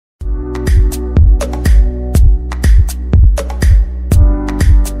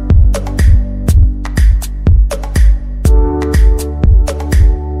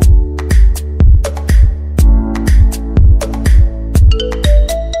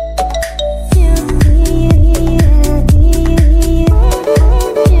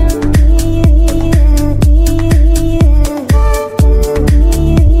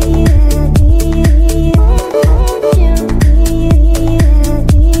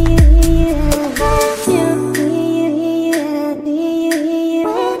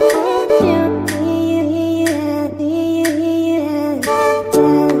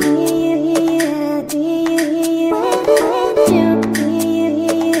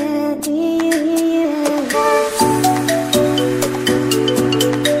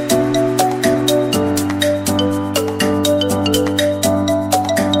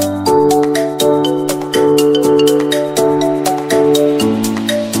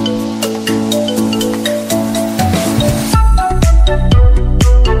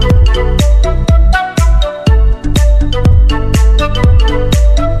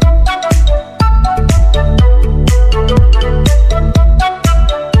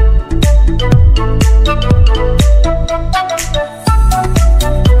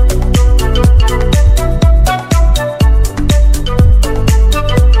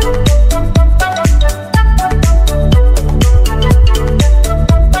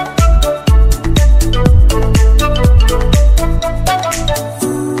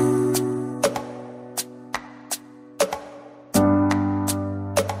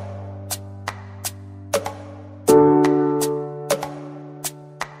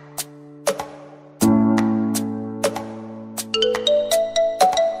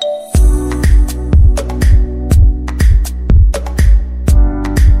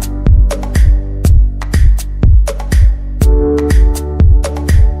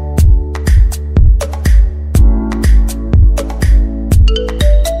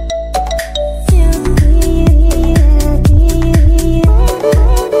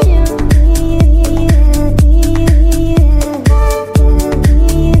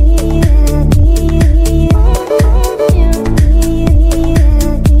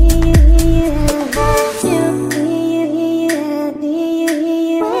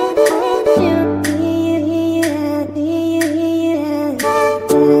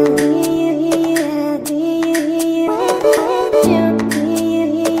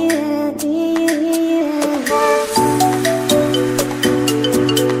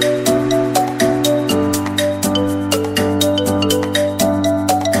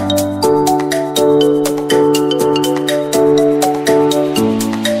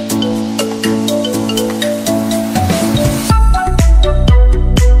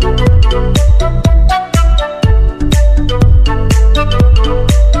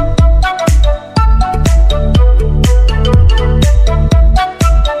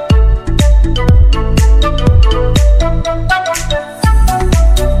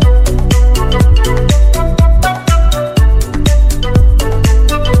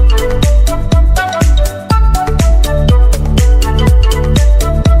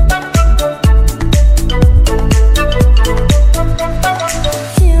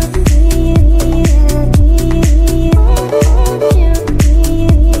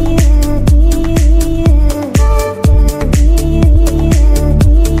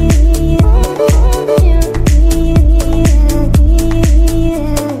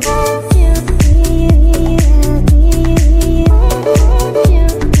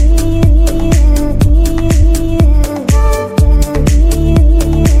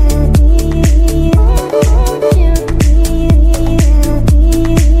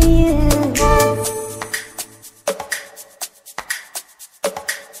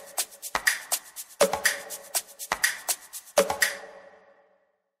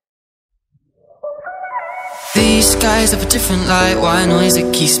These skies have a different light, white noise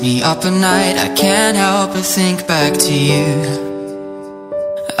that keeps me up at night. I can't help but think back to you.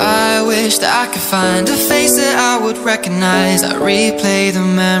 I wish that I could find a face that I would recognize. I replay the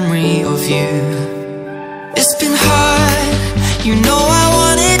memory of you. It's been hard, you know I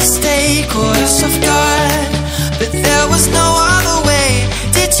wanted to stay, caught us off guard, but there was no other way.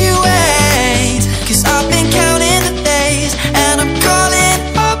 Did you wait? 'Cause I've been counting the days, and I'm calling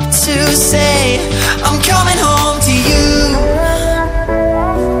up to say I'm coming home to you.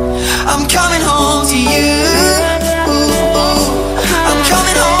 I'm coming home to you. I'm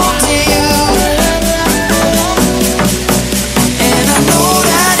coming home to you. And I know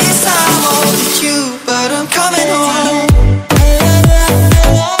that it's time overdue, but I'm coming home.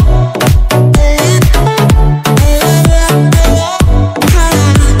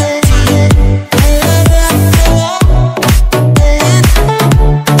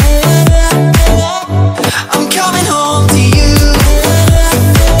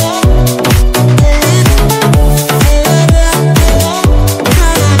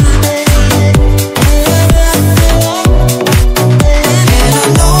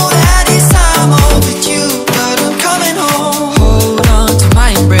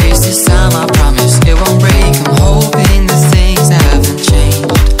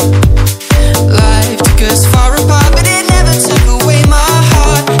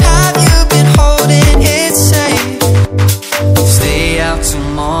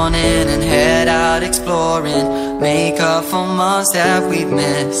 That we've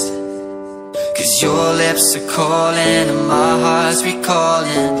missed, 'cause your lips are calling and my heart's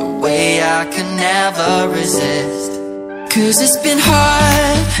recalling the way I could never resist. 'Cause it's been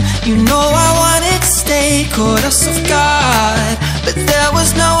hard, you know I wanted to stay, caught us off guard, but there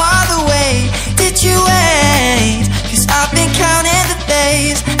was no other way. Did you wait? 'Cause I've been counting the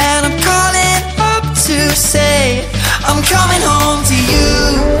days, and I'm calling up to say I'm coming home to you.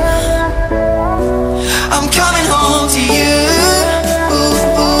 I'm coming home to you.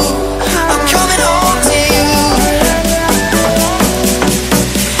 I'm coming home to you.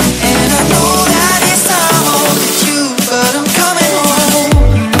 And I know that it's time overdue, but I'm coming home.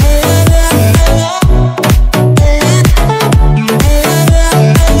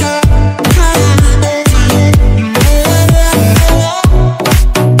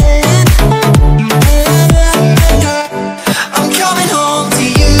 I'm coming home to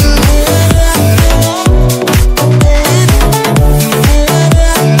you.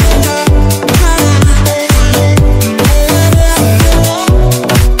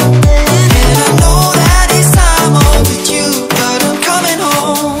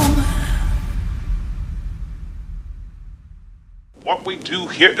 What we do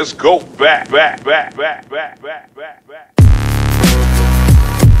here is go back.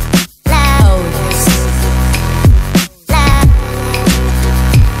 Loud.